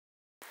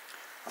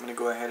I'm going to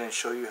go ahead and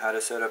show you how to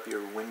set up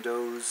your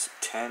Windows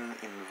 10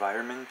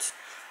 environment.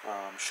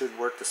 Should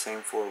work the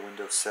same for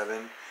Windows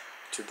 7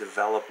 to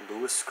develop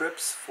Lua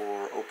scripts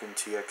for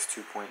OpenTx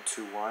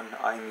 2.21.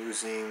 I'm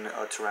using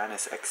a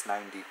Taranis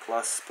X9d+,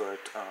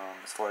 but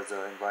as far as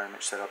the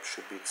environment setup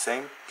should be the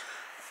same.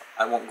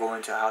 I won't go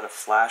into how to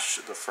flash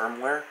the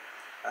firmware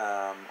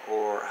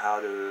or how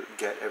to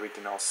get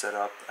everything all set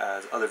up,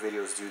 as other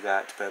videos do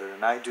that better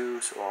than I do,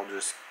 so I'll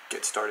just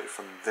get started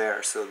from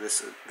there. So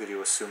this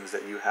video assumes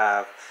that you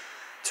have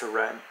to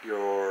run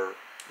your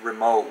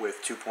remote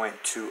with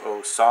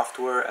 2.20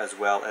 software as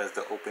well as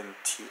the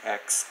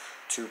OpenTx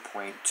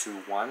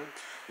 2.21.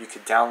 You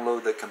could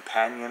download the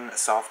Companion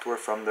software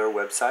from their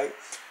website.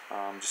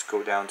 Just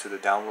go down to the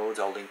downloads.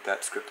 I'll link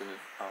that script in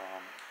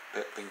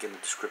the link in the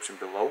description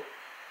below.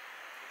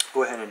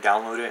 Go ahead and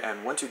download it,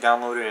 and once you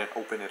download it and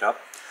open it up,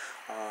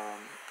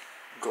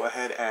 go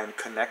ahead and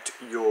connect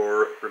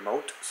your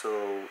remote.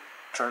 So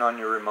turn on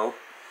your remote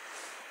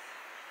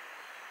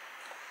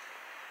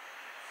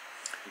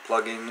and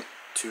plug in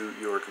to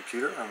your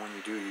computer, and when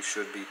you do, you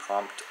should be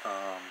prompt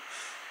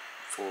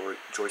for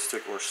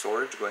joystick or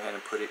storage. Go ahead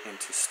and put it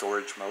into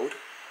storage mode,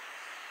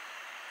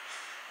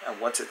 and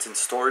once it's in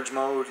storage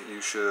mode, you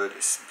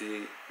should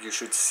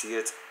see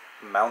it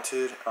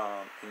mounted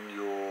in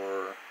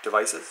your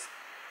devices.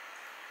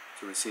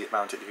 So we see it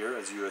mounted here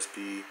as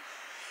USB-E.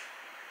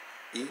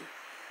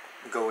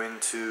 Go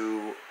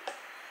into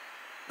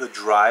the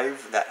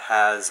drive that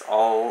has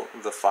all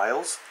the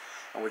files,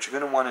 and what you're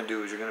going to want to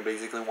do is you're going to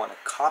basically want to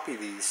copy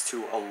these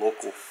to a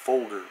local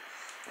folder.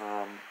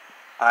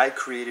 I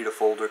created a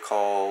folder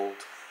called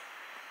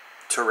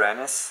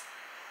Taranis.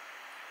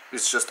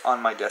 It's just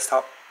on my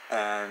desktop,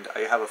 and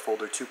I have a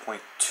folder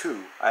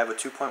 2.2. I have a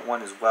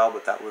 2.1 as well,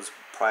 but that was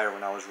prior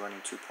when I was running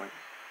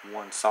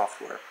 2.1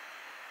 software.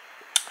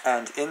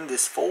 And in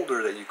this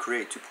folder that you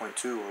create,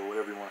 2.2 or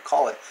whatever you want to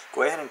call it,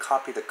 go ahead and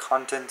copy the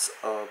contents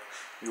of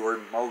your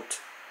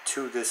remote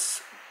to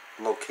this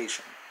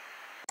location.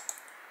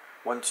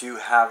 Once you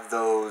have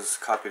those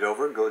copied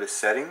over, go to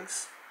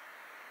Settings,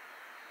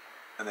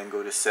 and then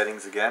go to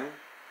Settings again,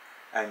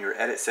 and your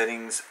Edit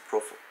Settings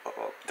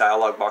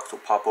dialog box will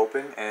pop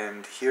open,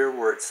 and here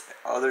where it's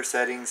Other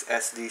Settings,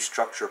 SD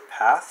Structure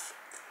Path,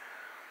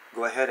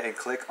 go ahead and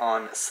click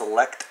on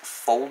Select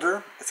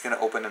Folder. It's going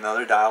to open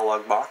another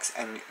dialog box,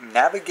 and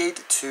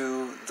navigate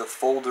to the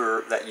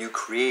folder that you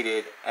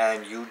created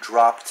and you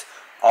dropped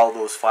all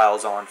those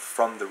files on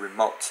from the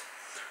remote.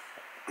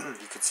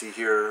 You can see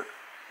here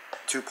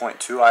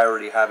 2.2, I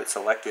already have it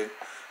selected,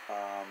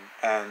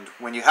 and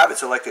when you have it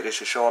selected, it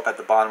should show up at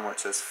the bottom where it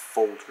says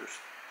Folders.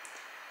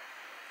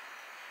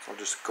 So I'll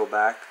just go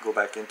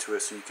back into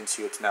it so you can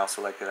see it's now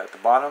selected at the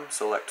bottom.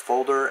 Select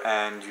Folder,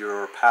 and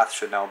your path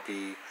should now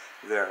be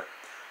there.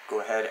 Go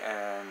ahead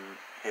and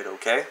hit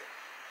OK.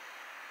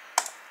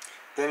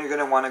 Then you're going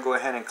to want to go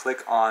ahead and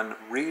click on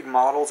Read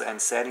Models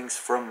and Settings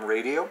from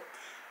Radio.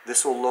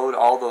 This will load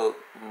all the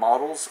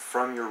models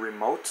from your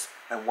remote,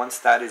 and once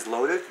that is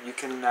loaded, you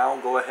can now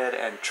go ahead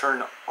and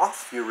turn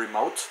off your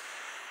remote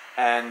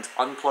and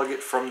unplug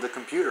it from the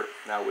computer.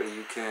 That way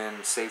you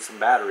can save some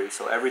battery.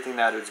 So everything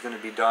that is going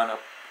to be done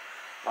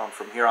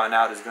from here on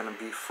out is going to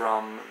be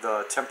from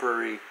the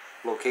temporary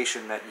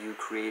location that you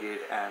created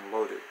and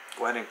loaded.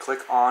 Go ahead and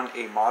click on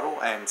a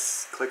model and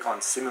click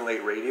on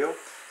Simulate Radio.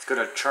 It's going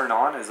to turn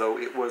on as though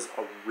it was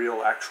a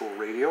real actual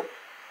radio.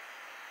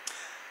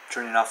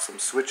 Turning off some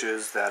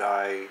switches that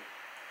I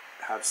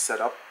have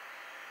set up,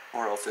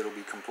 or else it'll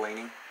be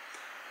complaining.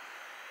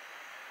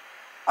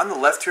 On the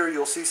left here,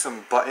 you'll see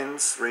some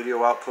buttons: radio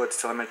outputs,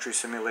 Telemetry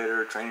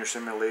Simulator, Trainer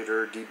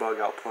Simulator, debug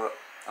output,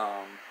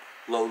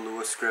 load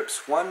Lua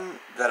scripts. One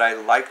that I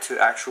like to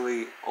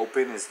actually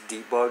open is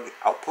debug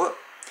output,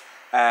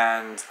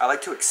 and I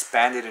like to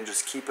expand it and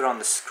just keep it on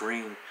the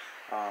screen.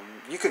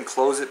 You can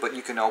close it, but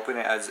you can open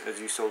it as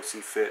you so see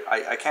fit.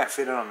 I can't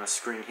fit it on the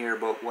screen here,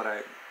 but what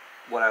I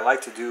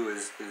like to do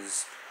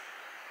is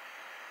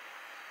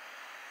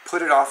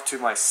put it off to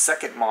my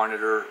second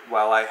monitor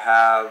while I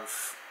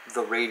have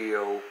the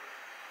radio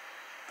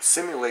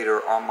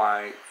simulator on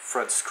my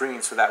front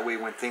screen, so that way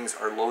when things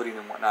are loading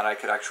and whatnot, I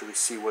could actually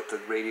see what the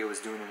radio is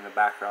doing in the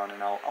background,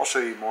 and I'll show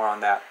you more on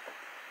that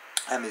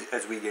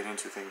as we get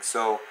into things.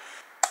 So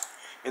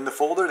in the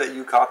folder that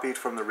you copied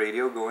from the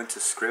radio, go into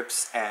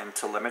Scripts and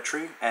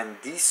Telemetry, and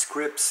these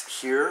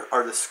scripts here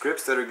are the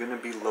scripts that are going to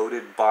be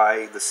loaded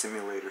by the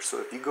simulator. So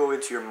if you go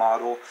into your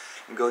model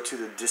and go to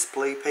the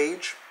display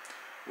page,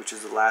 which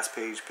is the last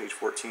page, page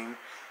 14,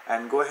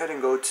 and go ahead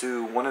and go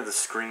to one of the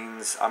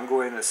screens. I'm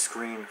going to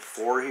screen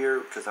 4 here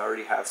because I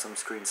already have some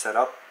screens set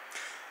up,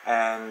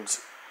 and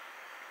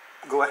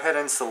go ahead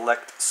and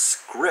select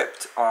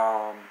Script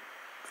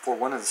for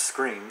one of the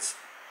screens.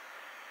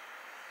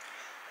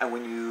 And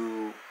when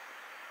you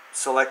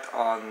select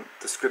on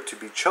the script to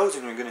be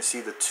chosen, you're going to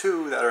see the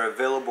 2 that are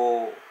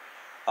available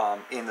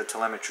in the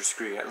telemetry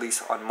screen. At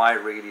least on my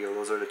radio,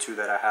 those are the 2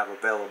 that I have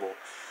available.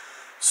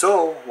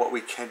 So what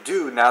we can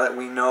do, now that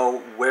we know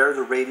where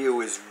the radio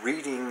is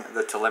reading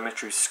the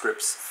telemetry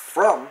scripts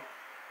from,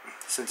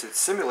 since it's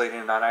simulated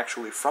and not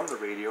actually from the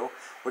radio,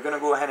 we're going to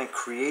go ahead and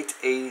create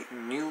a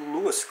new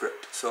Lua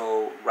script.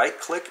 So right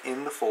click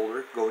in the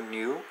folder, go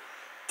new,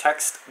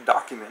 text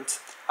document.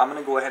 I'm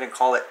going to go ahead and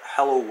call it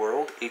hello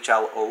world,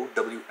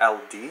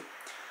 HLOWLD.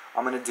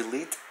 I'm going to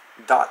delete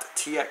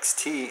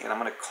 .txt and I'm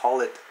going to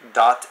call it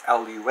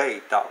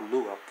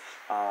 .lua.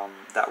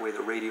 That way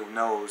the radio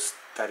knows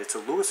that it's a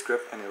Lua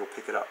script and it'll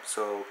pick it up.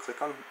 So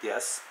click on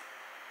yes.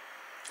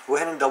 Go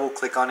ahead and double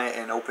click on it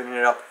and open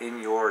it up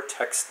in your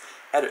text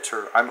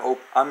editor.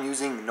 I'm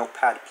using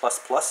Notepad++.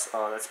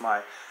 That's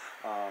my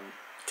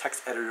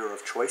text editor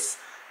of choice.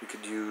 You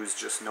could use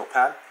just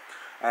Notepad.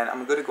 And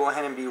I'm going to go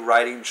ahead and be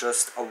writing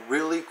just a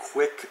really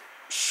quick,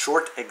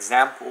 short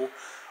example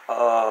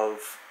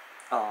of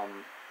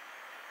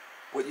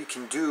what you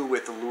can do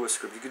with the Lua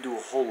script. You can do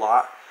a whole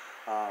lot.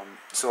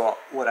 So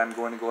what I'm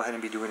going to go ahead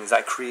and be doing is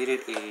I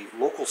created a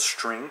local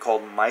string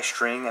called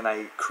myString, and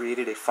I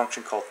created a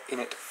function called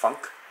initFunc.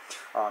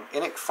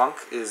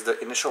 InitFunc is the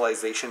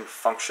initialization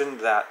function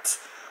that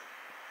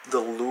the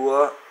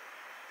Lua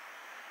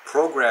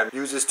program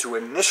uses to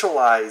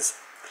initialize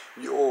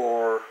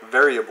your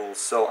variables.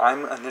 So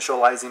I'm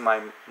initializing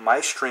my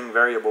myString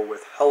variable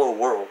with hello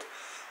world,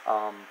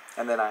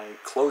 and then I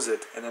close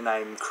it, and then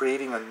I'm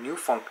creating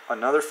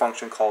another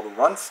function called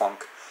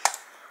runFunc,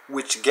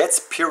 which gets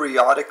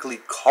periodically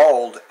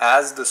called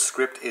as the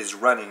script is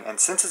running. And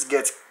since it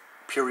gets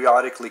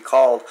periodically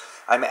called,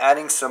 I'm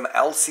adding some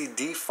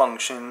LCD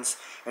functions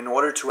in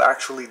order to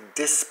actually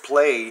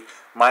display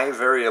my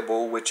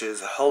variable, which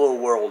is hello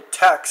world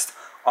text,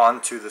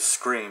 onto the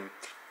screen.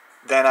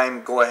 Then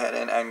I'm go ahead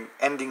and I'm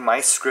ending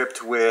my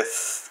script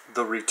with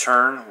the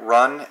return,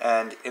 run,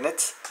 and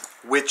init,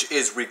 which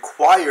is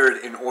required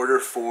in order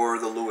for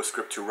the Lua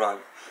script to run.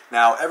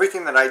 Now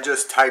everything that I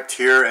just typed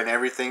here and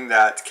everything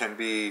that can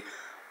be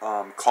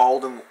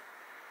called and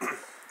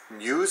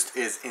used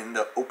is in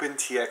the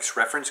OpenTx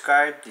reference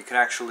guide. You can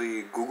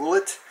actually Google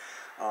it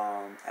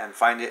and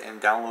find it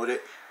and download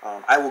it.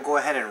 I will go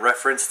ahead and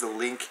reference the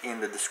link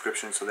in the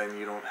description, so then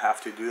you don't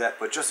have to do that.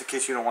 But just in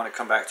case you don't want to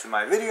come back to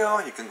my video,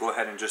 you can go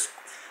ahead and just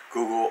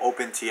Google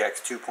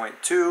OpenTx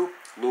 2.2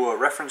 Lua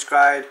reference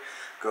guide.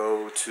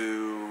 Go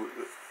to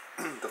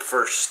the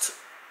first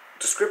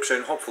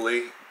description,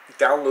 hopefully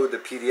download the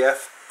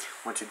PDF.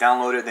 Once you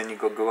download it, then you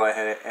go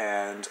ahead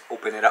and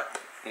open it up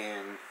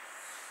and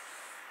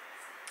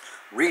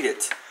read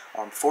it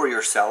for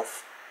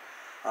yourself.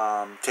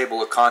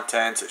 Table of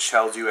contents, it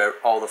tells you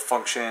all the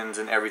functions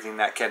and everything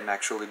that can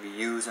actually be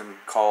used and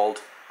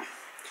called.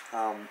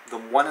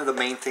 One of the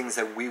main things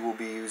that we will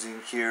be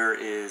using here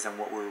is, and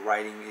what we're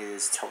writing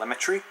is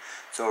telemetry.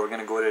 So we're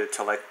going to go to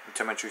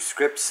telemetry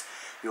scripts.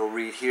 You'll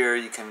read here,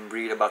 you can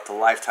read about the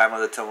lifetime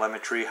of the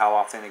telemetry, how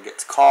often it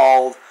gets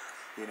called,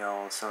 you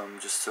know,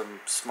 just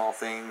some small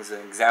things. An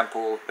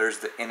example, there's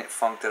the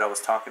initFunc that I was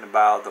talking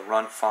about, the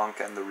runFunc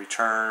and the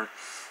return.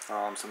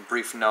 Some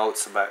brief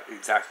notes about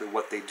exactly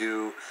what they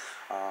do.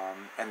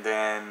 And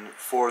then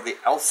for the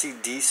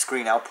LCD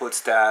screen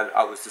outputs that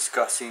I was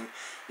discussing,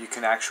 you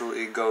can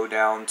actually go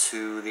down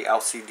to the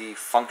LCD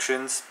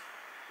functions,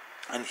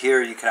 and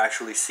here you can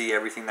actually see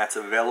everything that's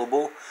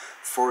available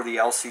for the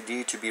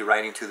LCD to be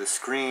writing to the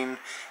screen.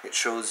 It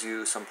shows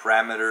you some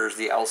parameters,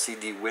 the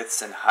LCD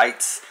widths and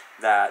heights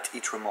that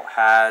each remote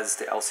has,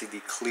 the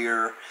LCD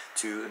clear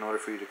in order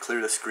for you to clear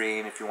the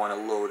screen if you want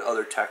to load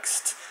other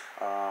text,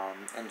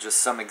 and just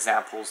some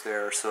examples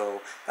there.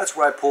 So that's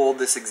where I pulled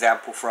this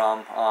example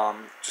from.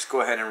 Just go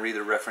ahead and read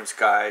the reference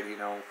guide, you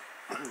know,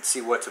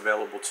 see what's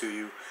available to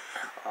you.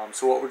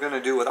 So what we're going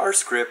to do with our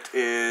script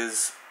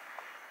is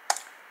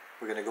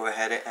we're going to go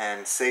ahead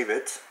and save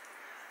it,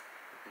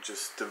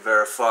 just to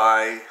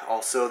verify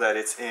also that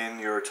it's in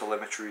your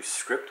telemetry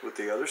script with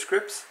the other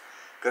scripts.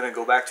 Going to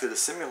go back to the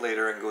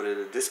simulator and go to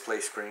the display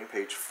screen,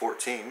 page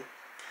 14.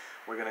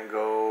 We're going to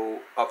go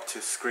up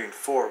to screen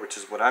 4, which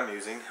is what I'm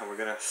using, and we're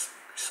going to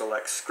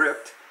select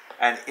script.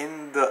 And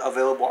in the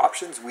available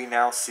options, we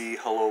now see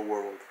hello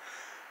world.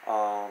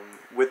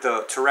 With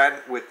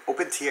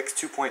OpenTx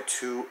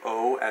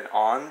 2.20 and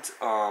on,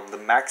 the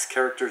max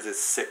characters is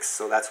 6,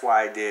 so that's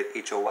why I did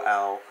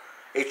HLOWLD.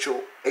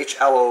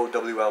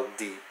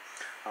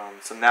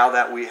 So now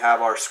that we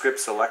have our script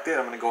selected,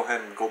 I'm going to go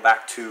ahead and go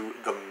back to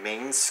the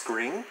main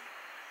screen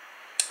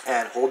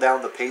and hold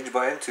down the page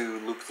button to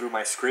loop through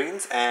my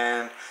screens,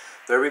 and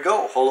there we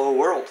go, hello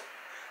world.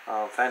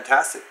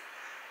 Fantastic.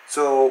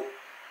 So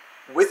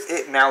with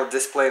it now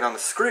displayed on the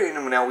screen,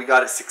 and now we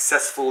got it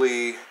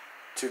successfully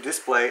to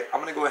display,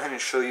 I'm going to go ahead and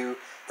show you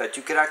that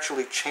you can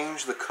actually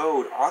change the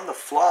code on the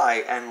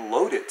fly and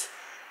load it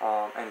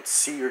and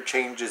see your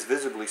changes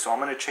visibly. So I'm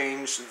going to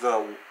change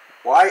the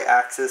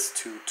y-axis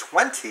to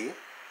 20.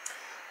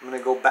 I'm going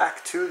to go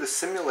back to the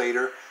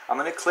simulator. I'm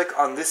going to click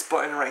on this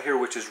button right here,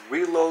 which is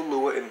Reload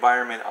Lua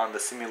Environment on the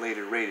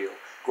simulated radio.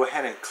 Go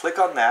ahead and click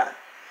on that,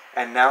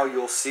 and now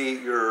you'll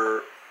see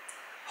your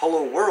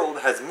hello world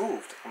has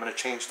moved. I'm going to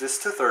change this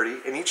to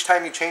 30, and each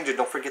time you change it,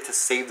 don't forget to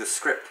save the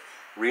script,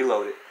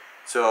 reload it.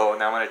 So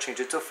now I'm going to change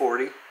it to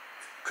 40,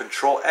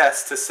 Control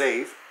S to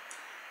save,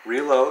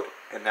 reload,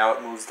 and now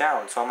it moves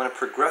down. So I'm going to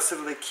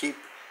progressively keep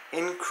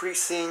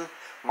increasing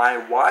my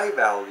Y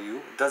value.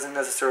 It doesn't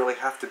necessarily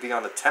have to be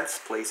on the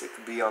 10th place, it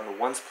could be on the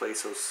ones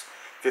place, so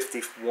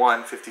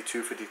 51,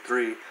 52,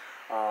 53.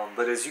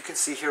 But as you can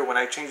see here, when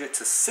I change it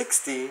to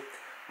 60,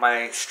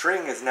 my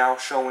string is now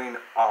showing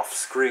off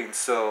screen.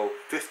 So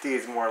 50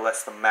 is more or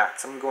less the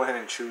max. I'm going to go ahead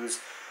and choose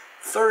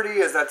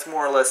 30 as that's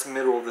more or less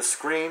middle of the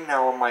screen.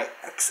 Now on my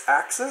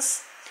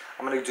x-axis,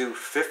 I'm going to do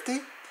 50.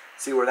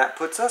 See where that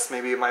puts us.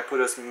 Maybe it might put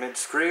us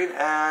mid-screen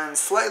and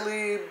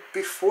slightly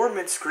before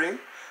mid-screen.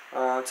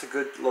 It's a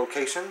good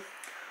location.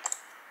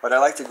 What I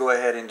like to go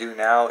ahead and do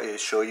now is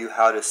show you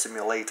how to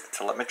simulate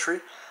telemetry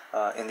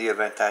in the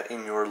event that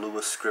in your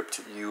Lua script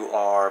you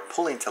are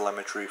pulling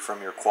telemetry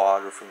from your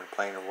quad or from your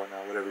plane or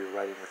whatnot, whatever you're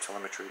writing your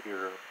telemetry,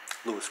 your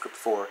Lua script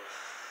for.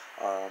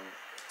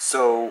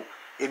 So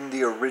in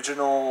the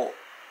original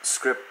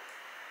script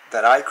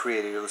that I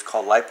created, it was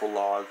called Lipo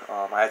Log.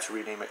 I had to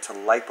rename it to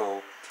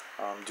Lipo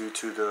due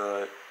to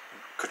the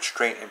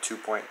constraint in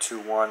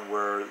 2.21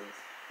 where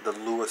the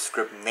Lua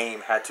script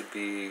name had to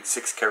be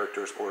 6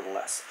 characters or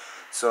less.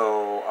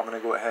 So I'm going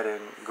to go ahead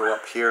and go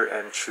up here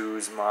and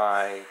choose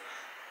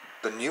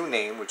the new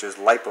name, which is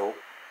Lipo.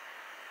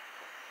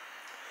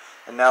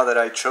 And now that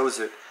I chose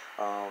it,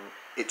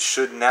 it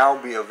should now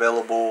be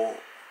available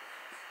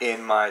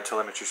in my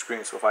telemetry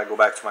screen. So if I go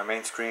back to my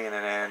main screen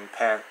and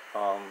then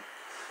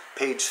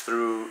page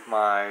through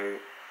my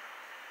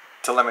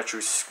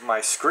telemetry,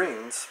 my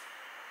screens,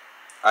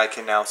 I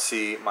can now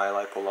see my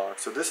Lipo log.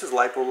 So this is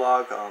Lipo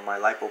log, my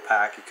Lipo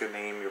pack. You could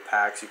name your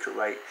packs, you could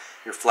write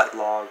your flight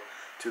log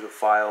to the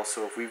file.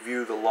 So if we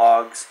view the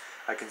logs,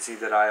 I can see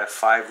that I have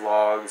 5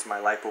 logs, my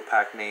Lipo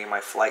pack name,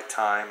 my flight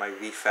time, my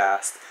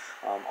VFast.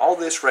 All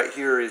this right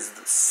here is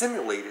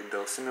simulated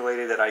though,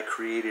 simulated that I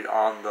created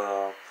on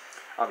the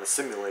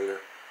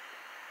simulator.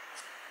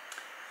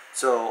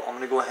 So I'm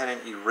going to go ahead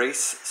and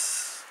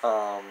erase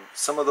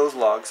some of those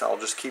logs. I'll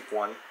just keep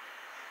one.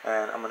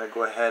 And I'm going to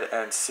go ahead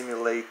and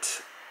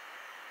simulate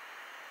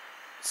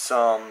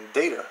some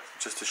data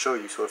just to show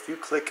you. So if you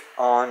click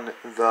on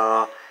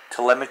the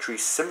Telemetry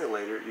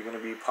Simulator, you're going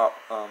to be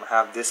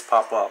have this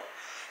pop up.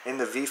 In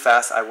the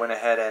VFast, I went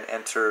ahead and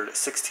entered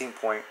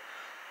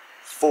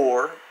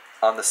 16.4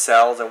 on the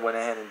cells. I went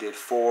ahead and did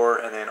 4,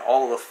 and then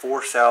all of the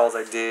 4 cells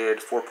I did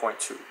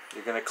 4.2.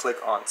 You're going to click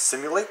on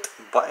Simulate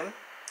button,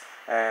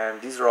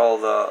 and these are all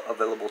the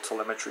available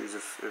telemetries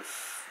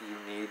if you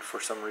need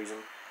for some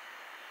reason.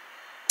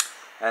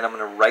 And I'm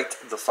going to write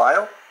the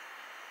file,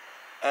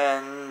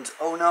 and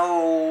oh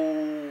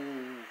no,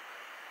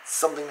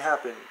 something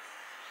happened.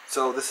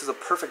 So this is a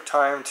perfect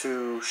time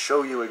to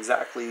show you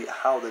exactly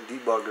how the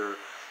debugger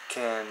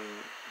can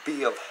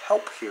be of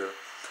help here.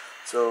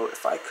 So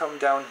if I come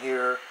down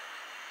here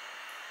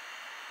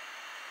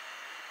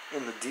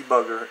in the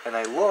debugger and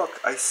I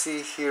look, I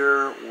see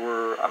here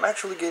where I'm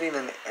actually getting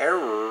an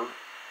error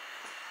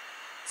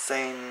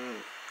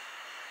saying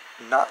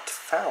not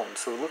found.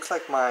 So it looks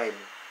like my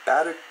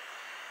battery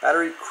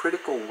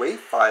critical wave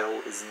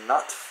file is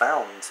not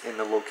found in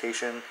the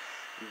location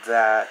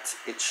that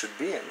it should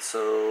be in.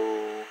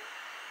 So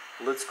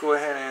let's go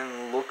ahead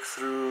and look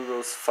through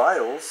those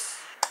files.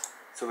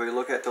 So we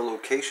look at the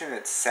location,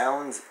 it's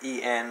sounds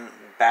en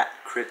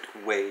batcrit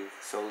wave.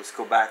 So let's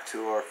go back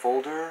to our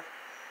folder.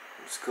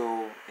 Let's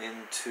go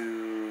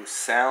into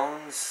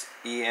sounds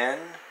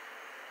en,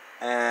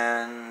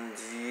 and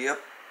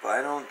yep,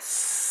 I don't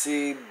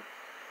see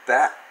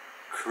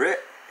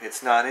batcrit.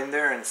 It's not in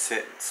there, and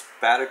since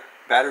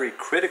battery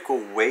critical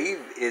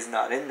wave is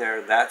not in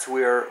there, that's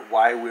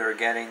why we are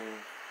getting,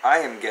 I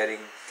am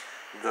getting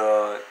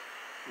the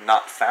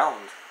not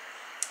found.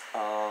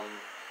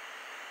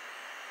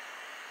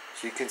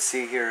 So you can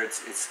see here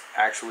it's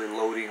actually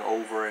loading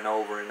over and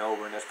over and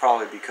over, and that's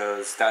probably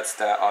because that's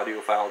that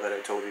audio file that I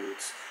told you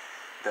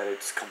that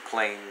it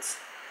complains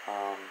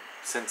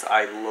since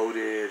I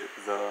loaded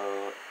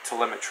the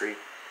telemetry.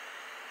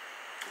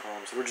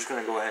 So we're just going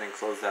to go ahead and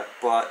close that,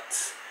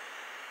 but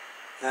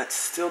that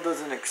still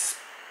doesn't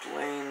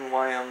explain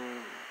why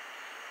I'm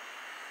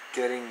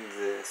getting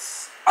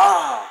this.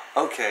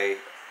 Okay,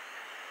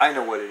 I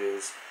know what it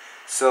is.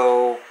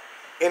 So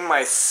in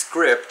my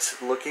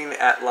script, looking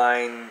at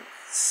line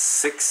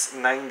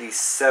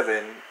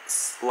 697,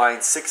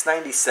 line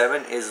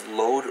 697 is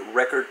load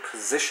record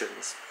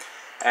positions,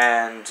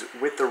 and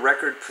with the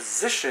record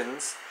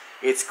positions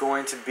it's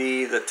going to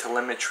be the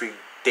telemetry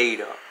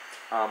data.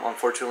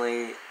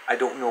 Unfortunately, I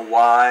don't know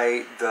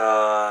why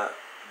the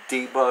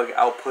debug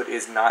output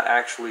is not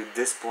actually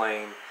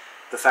displaying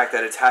the fact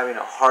that it's having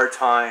a hard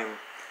time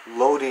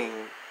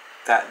loading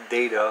that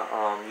data.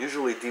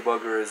 Usually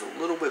debugger is a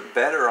little bit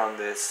better on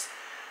this.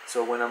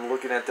 So when I'm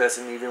looking at this,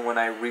 and even when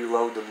I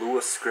reload the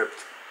Lua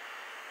script,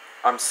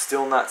 I'm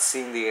still not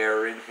seeing the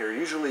error in here.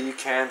 Usually you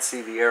can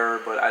see the error,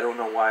 but I don't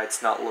know why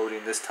it's not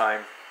loading this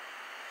time.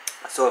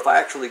 So if I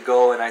actually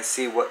go and I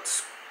see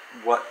what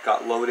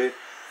got loaded,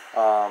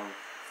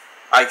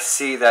 I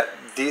see that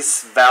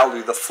this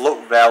value, the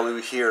float value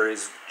here,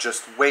 is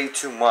just way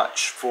too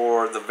much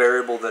for the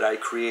variable that I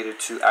created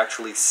to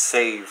actually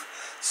save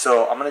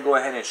So I'm going to go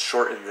ahead and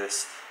shorten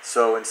this.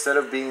 So instead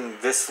of being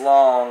this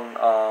long,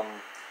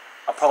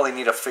 I'll probably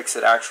need to fix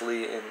it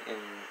actually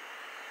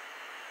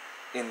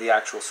in the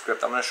actual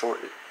script. I'm going to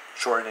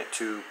shorten it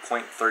to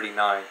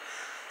 0.39.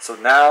 So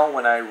now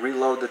when I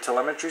reload the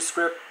telemetry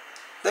script,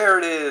 there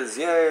it is,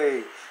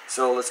 yay!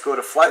 So let's go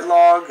to flight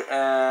log,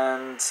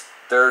 and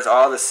there's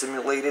all the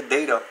simulated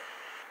data.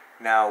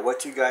 Now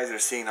what you guys are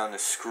seeing on the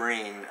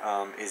screen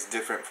is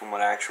different from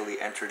when I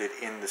actually entered it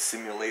in the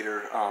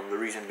simulator. The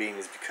reason being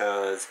is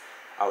because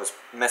I was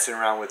messing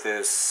around with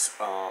this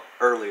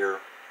earlier,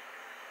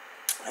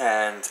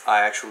 and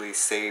I actually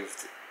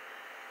saved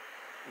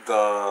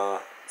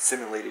the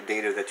simulated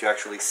data that you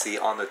actually see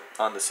on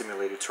the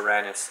simulated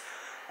Taranis,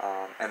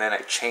 and then I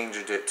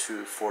changed it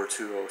to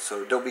 420.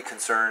 So don't be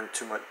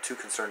too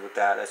concerned with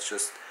that. That's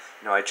just,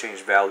 I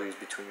changed values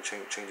between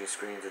changing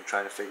screens and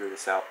trying to figure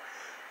this out.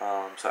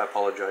 So I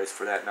apologize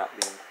for that not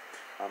being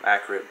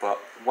accurate. But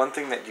one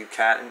thing that you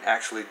can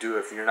actually do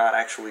if you're not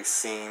actually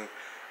seeing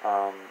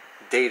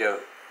data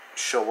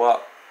show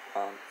up,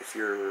 if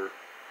you're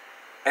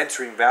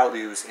entering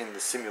values in the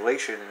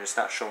simulation and it's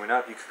not showing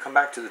up, you can come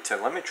back to the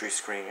telemetry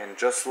screen, and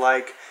just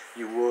like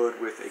you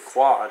would with a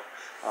quad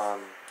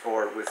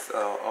or with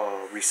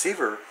a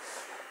receiver,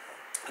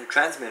 a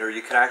transmitter,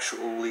 you can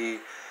actually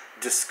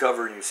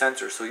discover new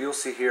sensors. So you'll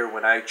see here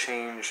when I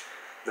change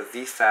the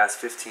VFast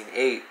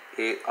 15.8,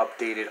 it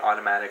updated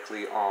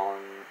automatically on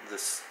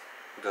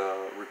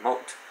the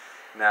remote.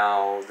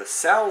 Now the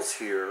cells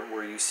here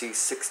where you see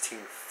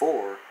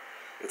 16.4,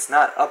 it's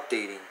not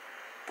updating,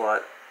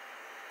 but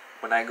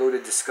when I go to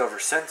discover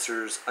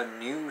sensors, a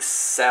new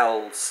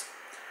cells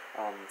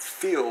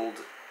field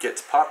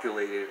gets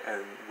populated,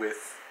 and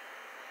with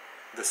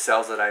the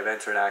cells that I've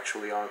entered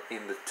actually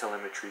in the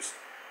telemetry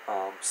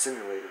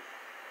simulator.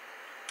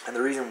 And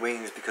the reason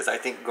being is because I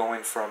think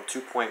going from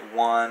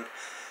 2.1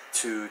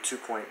 to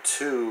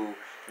 2.2,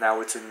 now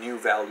it's a new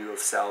value of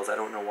cells. I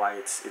don't know why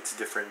it's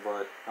different,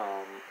 but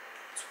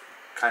it's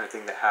the kind of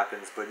thing that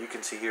happens. But you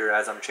can see here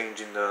as I'm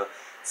changing the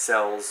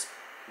cells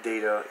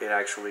data, it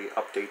actually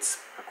updates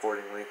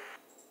accordingly.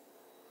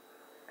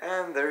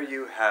 And there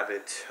you have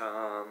it,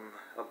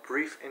 a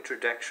brief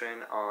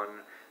introduction on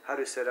how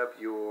to set up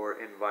your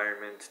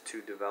environment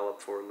to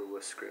develop for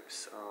Lua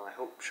scripts. I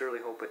surely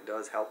hope it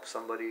does help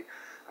somebody.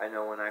 I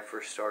know when I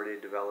first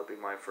started developing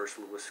my first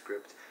Lua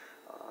script,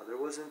 there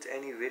wasn't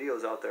any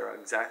videos out there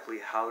exactly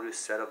how to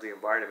set up the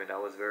environment. I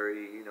was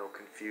very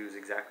confused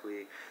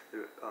exactly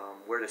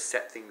where to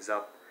set things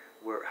up,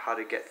 how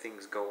to get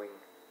things going.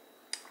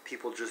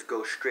 People just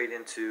go straight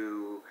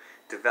into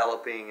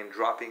developing and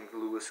dropping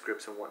Lua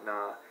scripts and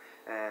whatnot.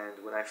 And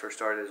when I first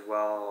started as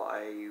well,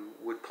 I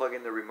would plug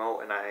in the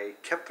remote, and I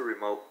kept the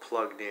remote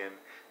plugged in.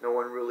 No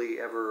one really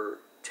ever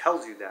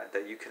tells you that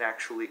you can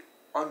actually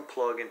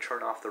unplug and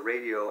turn off the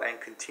radio and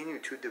continue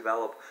to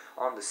develop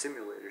on the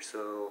simulator.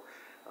 So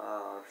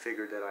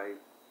figured that I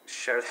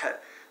share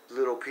that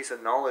little piece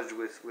of knowledge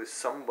with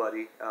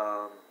somebody,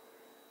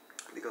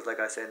 because like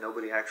I said,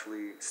 nobody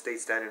actually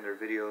states that in their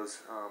videos.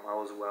 I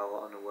was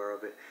well unaware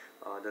of it.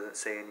 It doesn't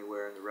say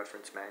anywhere in the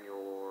reference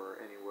manual or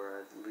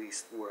anywhere, at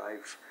least where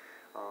I've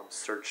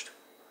searched.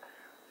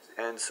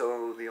 And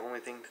so the only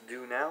thing to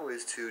do now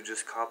is to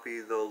just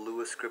copy the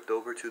Lua script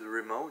over to the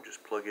remote,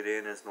 just plug it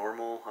in as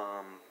normal.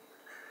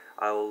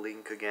 I will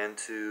link again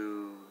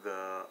to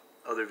the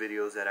other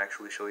videos that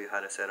actually show you how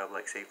to set up,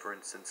 like say for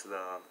instance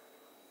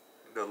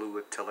the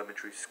Lua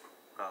telemetry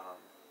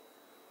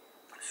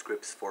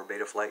scripts for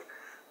Betaflight.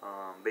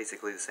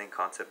 Basically the same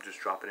concept, just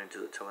drop it into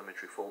the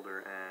telemetry folder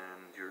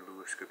and your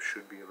Lua script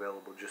should be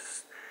available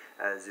just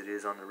as it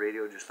is on the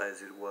radio, just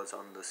as it was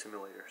on the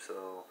simulator.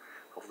 So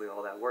hopefully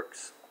all that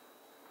works.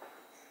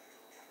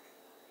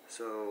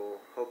 So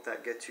hope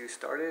that gets you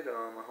started.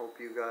 I hope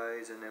you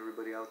guys and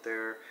everybody out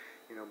there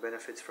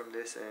benefits from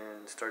this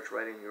and starts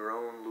writing your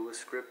own Lua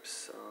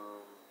scripts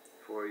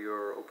for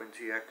your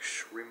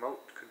OpenTX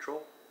remote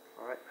control.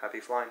 Alright, happy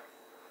flying.